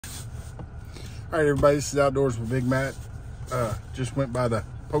All right, everybody, this is Outdoors with Big Matt. Just went by the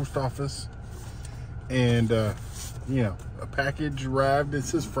post office and, you know, a package arrived. It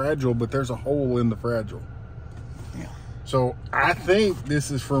says fragile, but there's a hole in the fragile. Yeah. So I think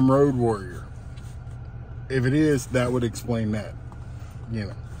this is from Road Warrior. If it is, that would explain that. You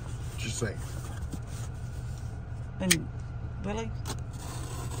know, just saying. And Willie?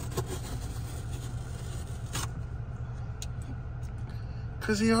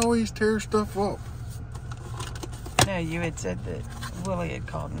 Because he always tears stuff up. No, you had said that Willie had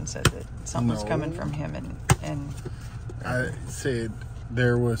called and said that something was coming from him, and I said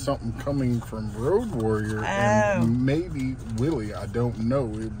there was something coming from Road Warrior and maybe Willie. I don't know.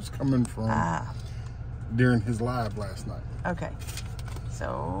 It was coming from during his live last night. Okay.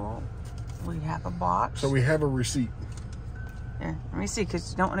 So we have a box. So we have a receipt. Here, let me see,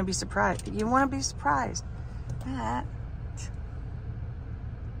 because you don't want to be surprised. You want to be surprised. That.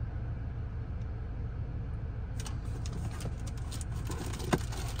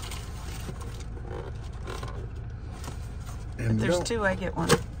 And if there's two, I get one.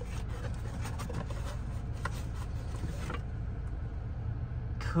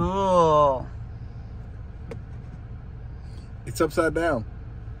 Cool. It's upside down.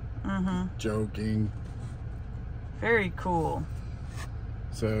 Mm-hmm. Joking. Very cool.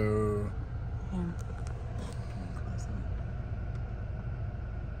 So. Yeah.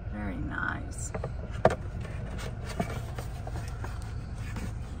 Very nice.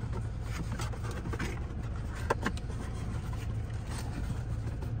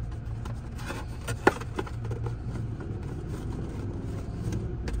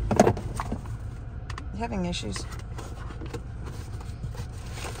 Having issues.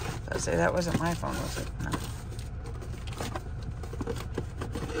 I say that wasn't my phone, was it? No.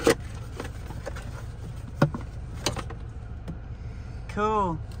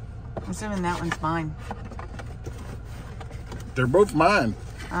 Cool. I'm assuming that one's mine. They're both mine.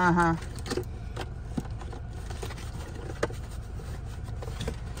 Uh-huh.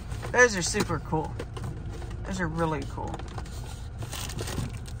 Those are super cool. Those are really cool.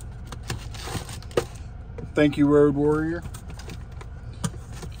 Thank you, Road Warrior.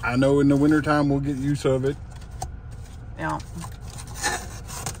 I know in the wintertime we'll get use of it. Yeah.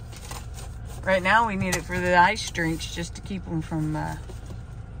 Right now we need it for the ice drinks, just to keep them from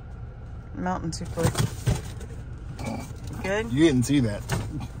melting too quick. Good? You didn't see that.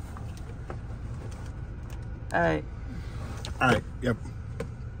 All right. All right, yep.